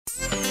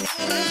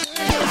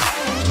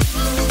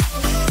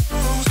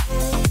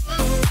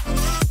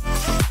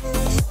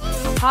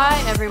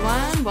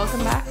everyone.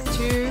 Welcome back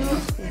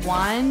to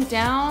Wind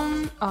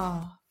Down.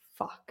 Oh,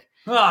 fuck.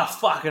 Ah,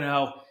 fucking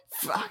hell.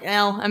 Fucking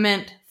hell. I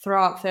meant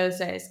throw up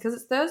Thursdays because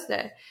it's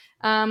Thursday.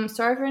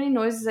 Sorry for any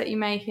noises that you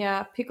may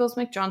hear. Pickles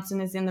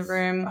McJohnson is in the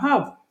room.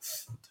 Oh,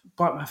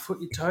 bite my foot,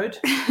 you toad.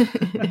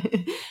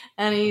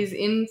 And he's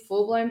in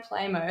full-blown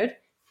play mode.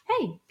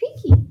 Hey,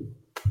 Pinky.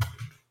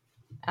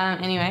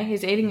 Anyway,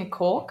 he's eating a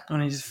cork.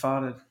 And he just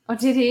farted. Oh,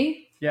 did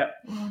he? Yeah.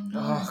 Oh, no.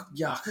 Oh,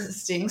 yuck. Does it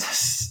sting?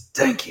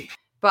 Stinky.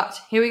 But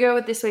here we go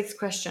with this week's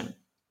question.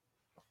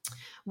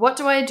 What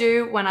do I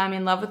do when I'm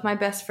in love with my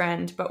best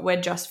friend, but we're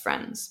just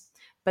friends?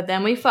 But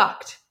then we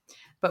fucked,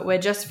 but we're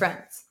just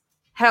friends.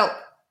 Help.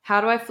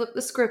 How do I flip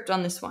the script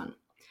on this one?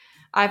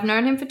 I've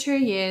known him for 2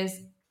 years,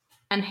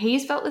 and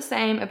he's felt the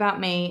same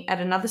about me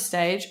at another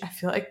stage. I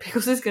feel like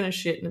Pickles is going to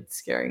shit and it's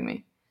scaring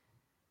me.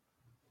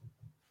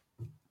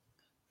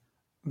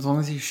 As long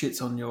as he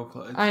shits on your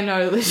clothes. I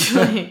know,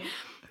 literally.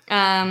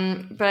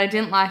 But I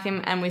didn't like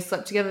him and we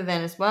slept together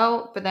then as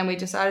well, but then we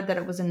decided that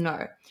it was a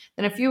no.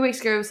 Then a few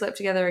weeks ago we slept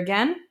together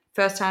again,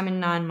 first time in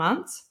 9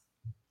 months.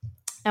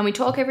 And we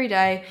talk every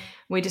day,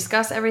 we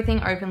discuss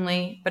everything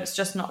openly, but it's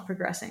just not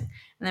progressing.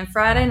 And then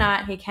Friday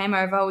night he came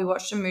over, we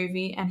watched a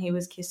movie and he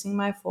was kissing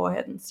my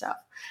forehead and stuff.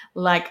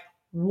 Like,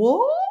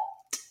 what?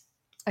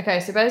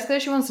 Okay, so basically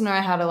she wants to know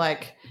how to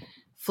like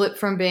flip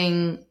from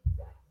being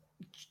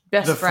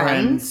best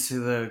friends to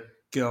the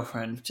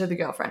girlfriend. To the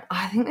girlfriend.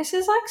 I think this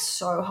is like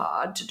so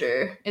hard to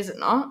do, is it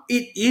not?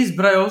 It is,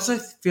 but I also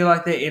feel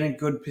like they're in a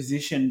good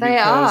position. They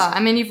are.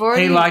 I mean, you've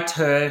already... He liked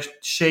her,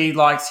 she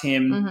likes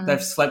him, Mm-hmm.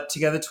 They've slept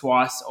together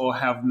twice or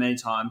however many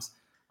times.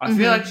 I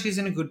feel like she's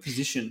in a good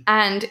position.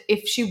 And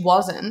if she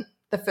wasn't,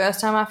 the first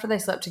time after they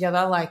slept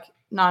together, like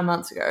 9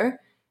 months ago,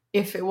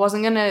 if it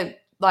wasn't going to,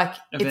 like...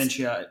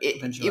 Eventually.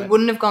 It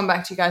wouldn't have gone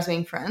back to you guys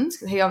being friends.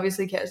 He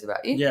obviously cares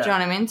about you. Yeah. Do you know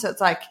what I mean? So it's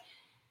like...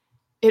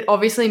 It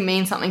obviously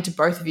means something to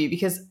both of you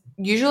because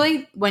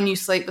usually when you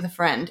sleep with a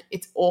friend,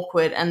 it's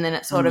awkward and then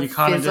it sort of you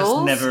kind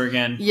fizzles. of just never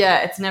again.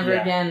 Yeah, it's never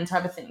again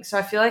type of thing. So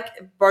I feel like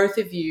both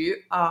of you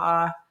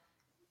are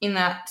in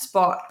that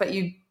spot, but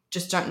you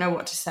just don't know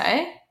what to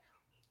say.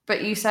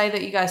 But you say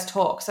that you guys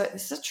talk. So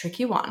this is a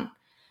tricky one.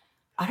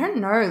 I don't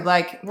know.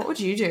 Like, what would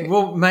you do?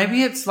 Well,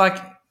 maybe it's like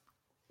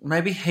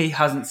maybe he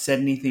hasn't said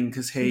anything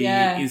because he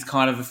is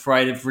kind of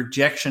afraid of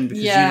rejection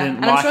because you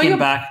didn't like him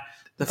back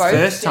the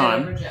first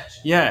time.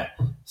 Yeah.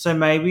 So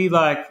maybe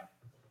like,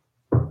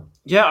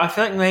 I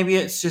feel like maybe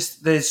it's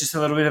just there's just a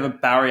little bit of a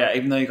barrier.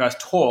 Even though you guys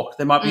talk,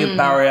 there might be a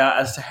barrier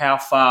as to how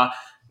far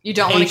you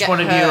don't each one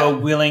of you are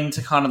willing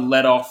to kind of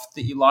let off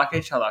that you like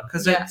each other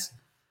because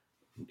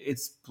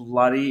it's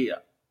bloody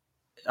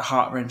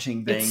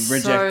heart-wrenching being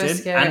rejected. So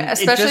scary. And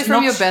especially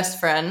from your best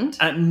friend.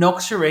 And it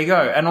knocks your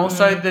ego. And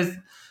also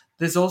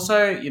there's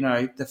also, you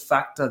know, the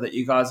factor that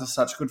you guys are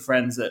such good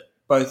friends that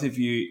both of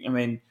you, I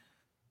mean,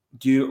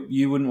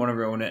 you wouldn't want to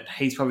ruin it.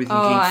 He's probably thinking,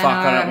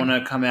 I don't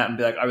want to come out and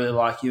be like, I really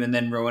like you and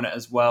then ruin it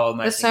as well. And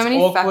there's so many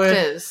awkward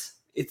factors.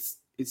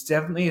 It's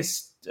definitely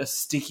a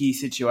sticky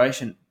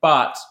situation.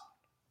 But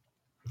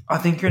I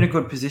think you're in a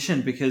good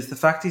position because the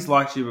fact he's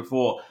liked you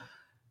before,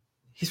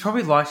 he's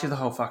probably liked you the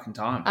whole fucking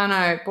time. I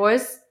know.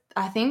 Boys,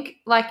 I think,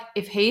 like,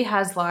 if he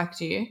has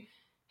liked you,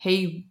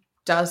 he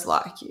does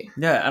like you.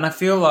 Yeah, and I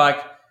feel like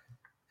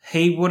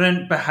he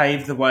wouldn't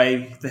behave the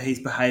way that he's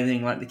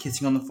behaving, like the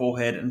kissing on the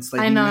forehead and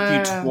sleeping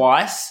with you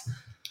twice.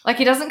 Like,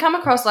 he doesn't come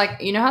across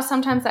like, you know how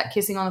sometimes that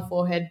kissing on the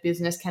forehead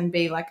business can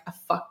be like a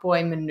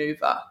fuckboy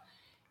maneuver.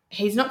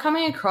 He's not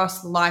coming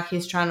across like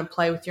he's trying to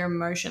play with your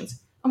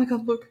emotions. Oh, my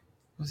God, look.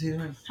 What's he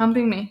doing?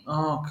 Humping me.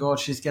 Oh, God,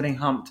 she's getting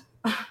humped.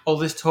 All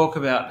this talk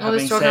about having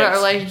sex. All this talk about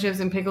relationships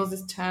and Pickles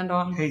is turned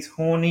on. He's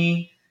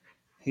horny.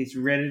 He's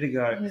ready to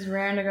go. He's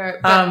raring to go.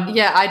 But,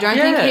 I don't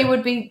think he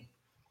would be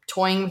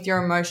toying with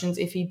your emotions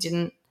if he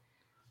didn't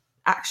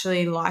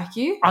actually like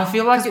you. I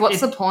feel like what's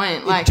the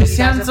point? Like, it just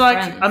sounds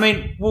like friends. I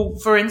mean, well,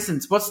 for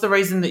instance, what's the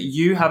reason that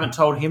you haven't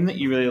told him that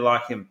you really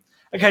like him?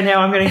 Okay,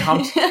 now I'm getting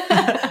humped.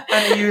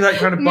 And you like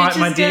trying to bite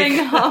my dick.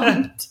 Getting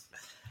humped.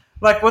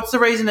 Like, what's the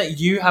reason that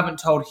you haven't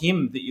told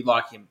him that you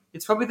like him?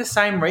 It's probably the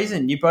same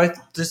reason. You both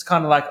just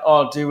kind of like,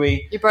 do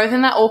we? You're both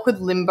in that awkward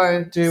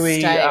limbo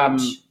stage.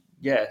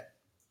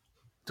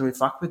 Do we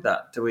fuck with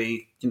that? Do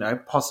we, you know,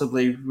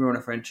 possibly ruin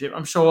a friendship?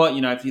 I'm sure,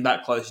 you know, if you're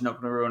that close, you're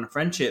not going to ruin a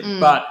friendship.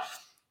 But,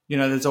 you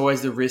know, there's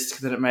always the risk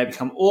that it may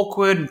become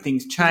awkward and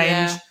things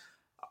change. Yeah.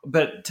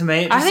 But to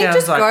me, it just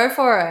sounds like... go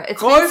for it.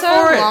 It's been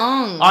so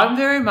long. I'm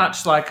very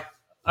much like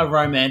a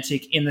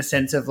romantic in the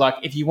sense of like,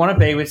 if you want to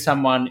be with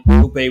someone,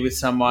 you'll be with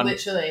someone.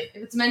 Literally.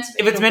 If it's meant to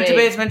be, if it's meant to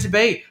be, it's meant to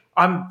be.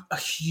 I'm a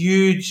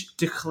huge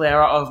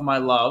declarer of my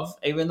love,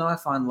 even though I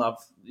find love,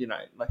 you know,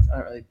 like I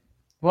don't really...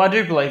 Well, I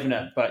do believe in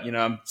it, but, you know,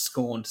 I'm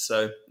scorned,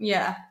 so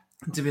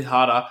it's a bit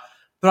harder.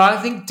 But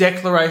I think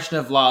declaration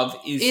of love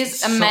is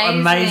so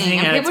amazing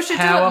and people it's should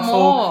powerful. Do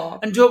it more.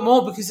 And do it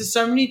more because there's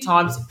so many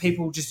times that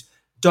people just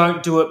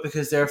don't do it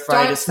because they're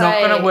afraid it's not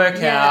going to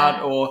work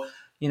out or,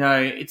 you know,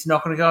 it's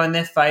not going to go in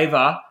their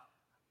favour.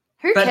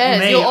 Who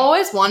cares? You'll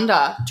always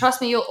wonder.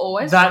 Trust me, you'll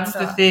always wonder. That's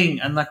the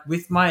thing. And like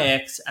with my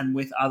ex and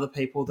with other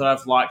people that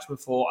I've liked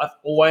before, I've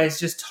always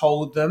just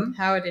told them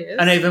how it is.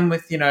 And even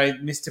with,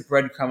 Mr.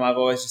 Breadcrumb, I've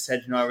always just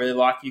said, I really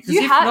like you.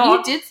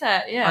 You did say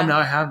it, yeah. I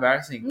know, how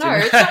embarrassing. No,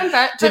 it's not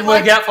embarrassing. Didn't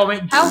work out for me.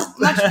 How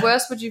much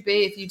worse would you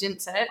be if you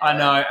didn't say it? I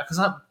know, because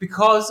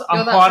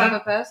I'm that type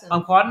of person.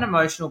 I'm quite an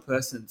emotional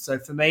person. So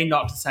for me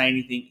not to say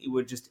anything, it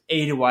would just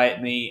eat away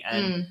at me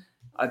and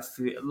I'd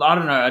feel, I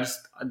don't know,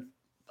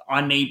 I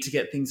need to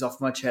get things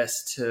off my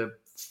chest to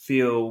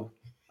feel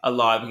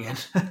alive again.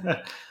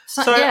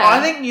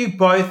 I think you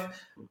both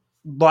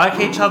like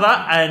each other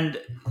and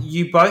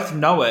you both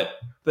know it,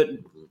 but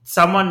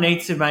someone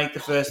needs to make the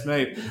first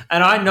move.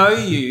 And I know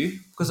you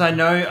because I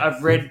know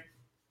I've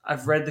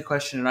read the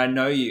question and I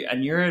know you,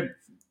 and you're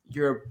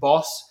a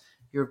boss,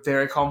 you're a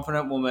very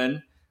confident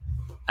woman,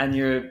 and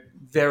you're a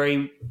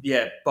very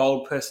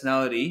bold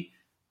personality.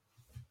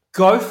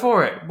 Go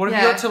for it. What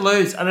have you got to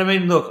lose? And I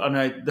mean, look, I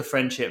know the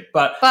friendship,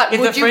 but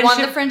would you want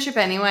the friendship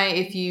anyway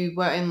if you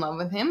were in love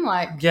with him?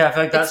 Like, I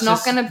feel like that's it's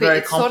not going to be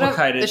very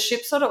complicated. The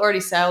ship sort of already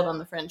sailed on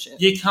the friendship.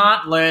 You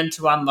can't learn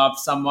to unlove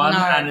someone,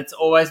 and it's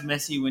always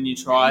messy when you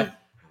try.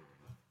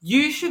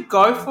 You should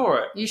go for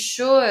it. You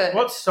should.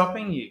 What's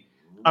stopping you?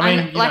 I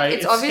mean,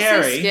 it's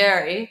obviously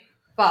scary,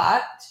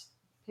 but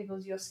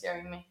Pickles, you're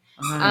scaring me.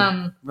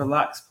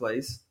 Relax,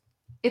 please.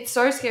 It's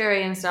so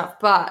scary and stuff,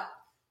 but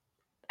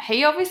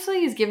he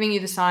obviously is giving you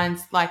the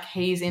signs like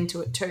he's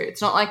into it too.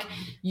 It's not like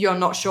you're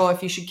not sure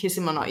if you should kiss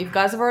him or not. You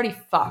guys have already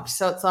fucked,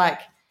 so it's like,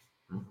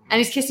 and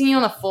he's kissing you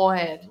on the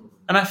forehead.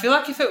 And I feel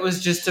like if it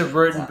was just a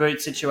root and boot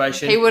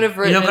situation, he would have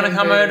rooted. You're not going to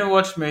come over to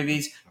watch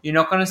movies. You're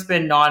not going to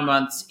spend 9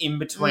 months in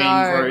between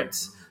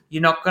roots.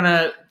 You're not going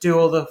to do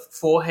all the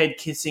forehead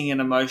kissing and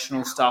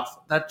emotional stuff.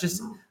 That's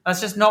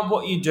just not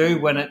what you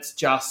do when it's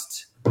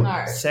just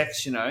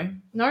sex,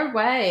 No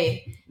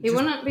way. He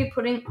wouldn't be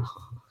putting...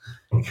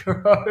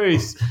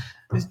 Gross.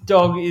 This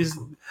dog is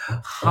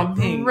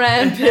humping.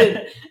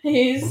 Rampant.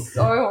 He's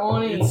so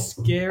horny. It's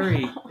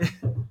scary.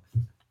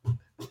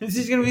 This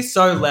is going to be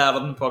so loud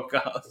on the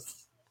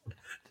podcast.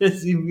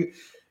 Just him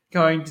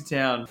going to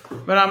town.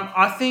 But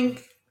I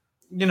think,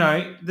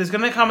 there's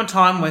going to come a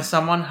time where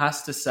someone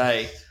has to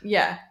say,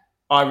 yeah,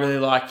 I really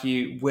like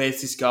you. Where's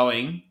this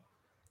going?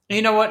 And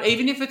you know what?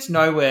 Even if it's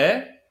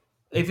nowhere...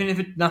 Even if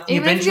it's nothing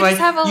eventuates,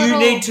 you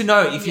need to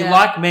know. If you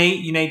like me,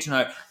 you need to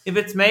know. If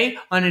it's me,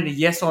 I need a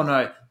yes or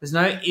no. There's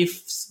no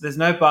ifs, there's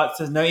no buts,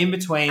 there's no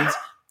in-betweens.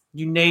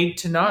 You need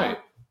to know.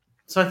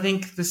 So I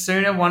think the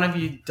sooner one of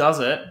you does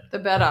it... The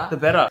better.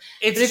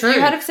 It's true. If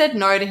you had have said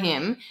no to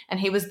him and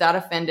he was that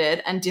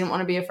offended and didn't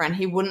want to be a friend,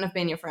 he wouldn't have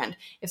been your friend.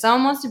 If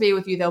someone wants to be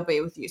with you, they'll be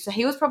with you. So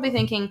he was probably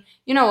thinking,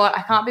 you know what,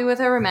 I can't be with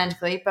her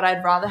romantically, but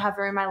I'd rather have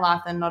her in my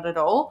life than not at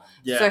all.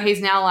 Yeah. So he's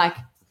now like,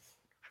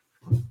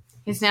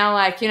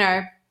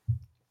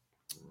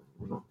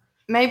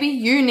 maybe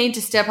you need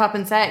to step up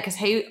and say it because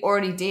he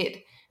already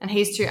did and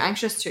he's too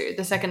anxious to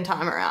the second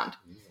time around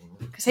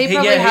because he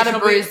probably had a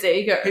bruised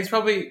ego. He's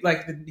probably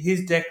like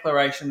his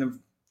declaration of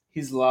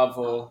his love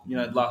or,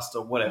 lust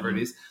or whatever it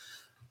is.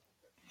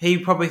 He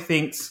probably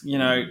thinks,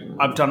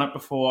 I've done it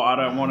before. I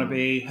don't want to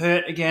be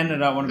hurt again. I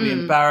don't want to be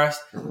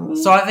embarrassed.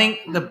 So I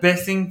think the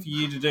best thing for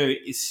you to do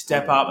is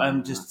step up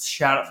and just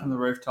shout it from the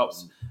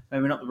rooftops.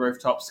 Maybe not the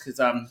rooftops because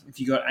if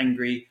you got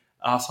angry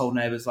asshole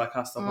neighbours like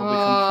us, they'll probably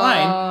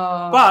complain.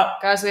 But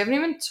guys, we haven't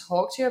even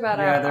talked to you about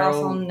our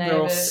asshole neighbours.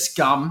 They're all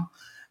scum.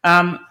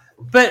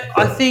 But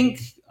I think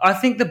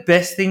the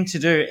best thing to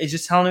do is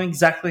just tell them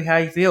exactly how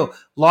you feel,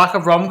 like a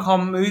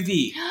rom-com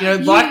movie.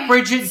 Like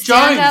Bridget Jones.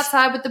 Stand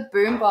outside with the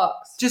boombox.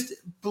 Just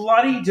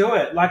bloody do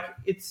it. Like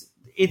it's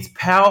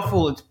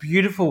powerful. It's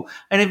beautiful.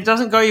 And if it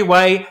doesn't go your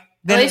way,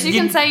 then at least you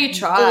can say you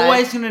tried. You're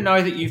always going to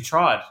know that you've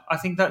tried. I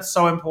think that's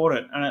so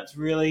important, and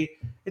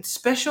it's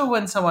special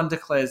when someone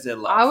declares their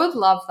love. I would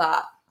love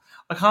that.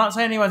 I can't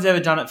say anyone's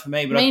ever done it for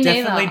me, but I've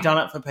definitely done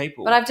it for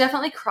people. But I've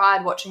definitely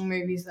cried watching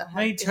movies that have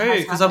me too,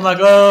 because I'm like,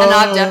 oh, and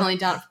I've definitely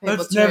done it for people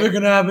that's never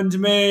going to happen to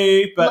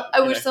me. But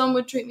I wish someone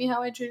would treat me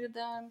how I treated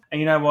them.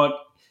 And you know what?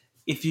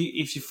 If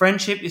your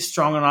friendship is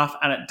strong enough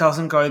and it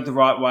doesn't go the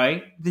right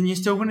way, then you're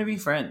still going to be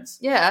friends.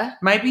 Yeah.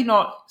 Maybe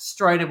not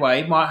straight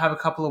away. Might have a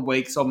couple of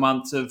weeks or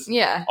months of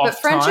but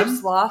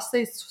friendships last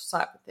these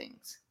type of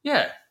things.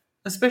 Yeah.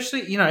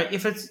 Especially,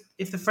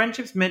 if the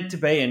friendship's meant to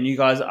be and you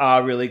guys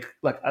are really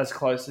like as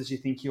close as you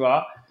think you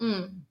are,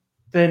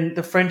 then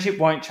the friendship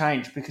won't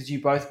change because you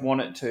both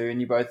want it to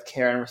and you both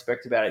care and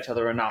respect about each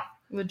other enough.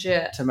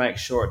 Legit. To make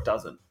sure it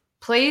doesn't.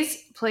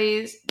 Please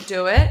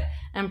do it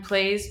and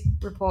please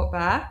report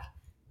back.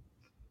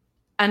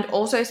 And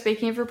also,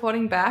 speaking of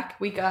reporting back,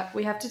 we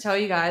have to tell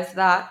you guys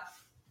that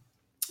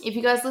if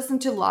you guys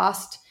listened to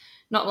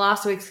not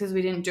last week's because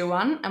we didn't do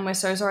one, and we're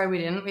so sorry we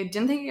didn't. We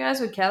didn't think you guys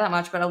would care that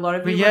much, but a lot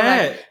of you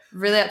were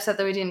really upset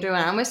that we didn't do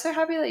one, and we're so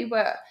happy that you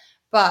were.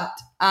 But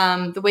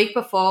the week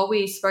before,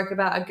 we spoke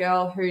about a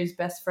girl whose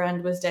best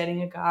friend was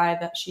dating a guy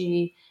that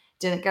she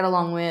didn't get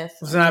along with.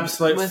 It was an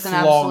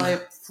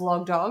absolute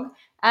flog dog.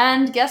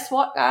 And guess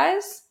what,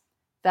 guys?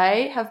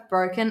 They have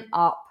broken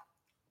up.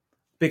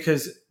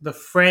 because the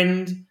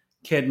friend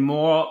cared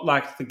more,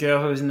 like the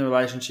girl who was in the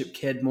relationship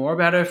cared more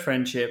about her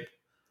friendship.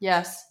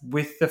 Yes.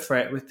 With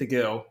the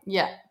girl.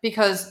 Yeah,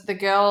 because the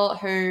girl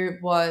who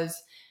was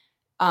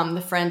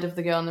the friend of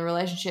the girl in the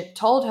relationship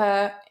told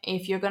her,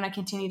 if you're going to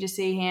continue to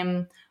see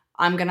him,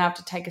 I'm going to have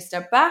to take a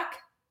step back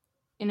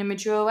in a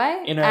mature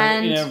way.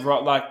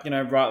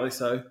 Rightly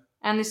so.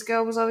 And this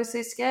girl was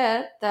obviously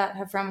scared that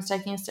her friend was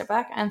taking a step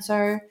back, and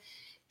so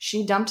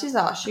she dumped his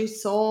ass. She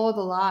saw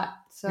the light.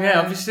 So yeah,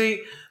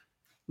 obviously,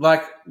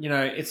 like,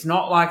 it's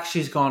not like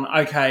she's gone,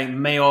 okay,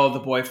 me or the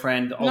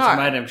boyfriend,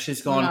 ultimatum. No.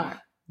 She's gone,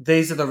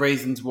 these are the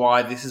reasons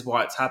why, this is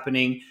why it's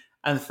happening.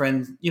 And the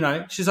friend,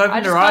 she's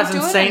opened her eyes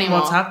and seen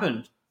what's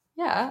happened.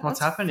 Yeah. What's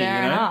happening,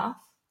 fair enough.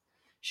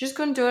 She just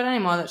couldn't do it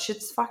anymore. That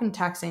shit's fucking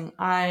taxing.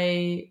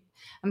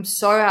 I'm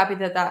so happy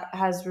that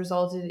has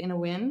resulted in a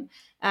win.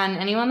 And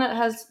anyone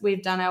that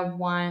we've done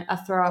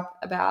a throw up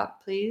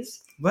about,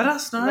 please let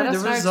us know the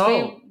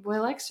result.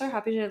 We're so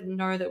happy to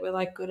know that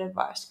we're good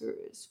advice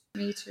gurus.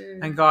 Me too.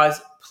 And guys,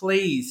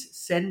 please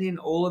send in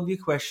all of your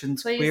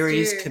questions,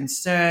 queries,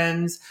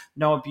 concerns.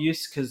 No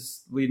abuse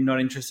because we're not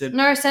interested.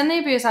 No, send the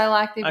abuse. I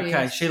like the abuse.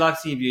 Okay, she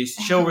likes the abuse.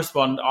 She'll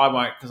respond. I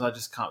won't because I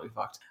just can't be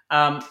fucked.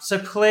 So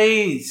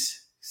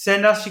please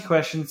send us your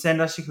questions.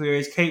 Send us your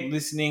queries. Keep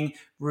listening.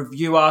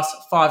 Review us.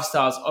 5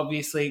 stars,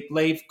 obviously.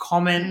 Leave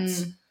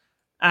comments.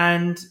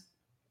 And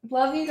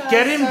love you guys.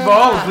 Get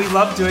involved. We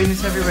love doing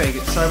this every week.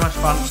 It's so much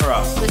fun for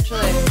us.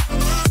 Literally.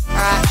 All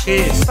right.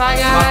 Cheers. Bye,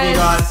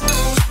 guys. Love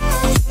you guys.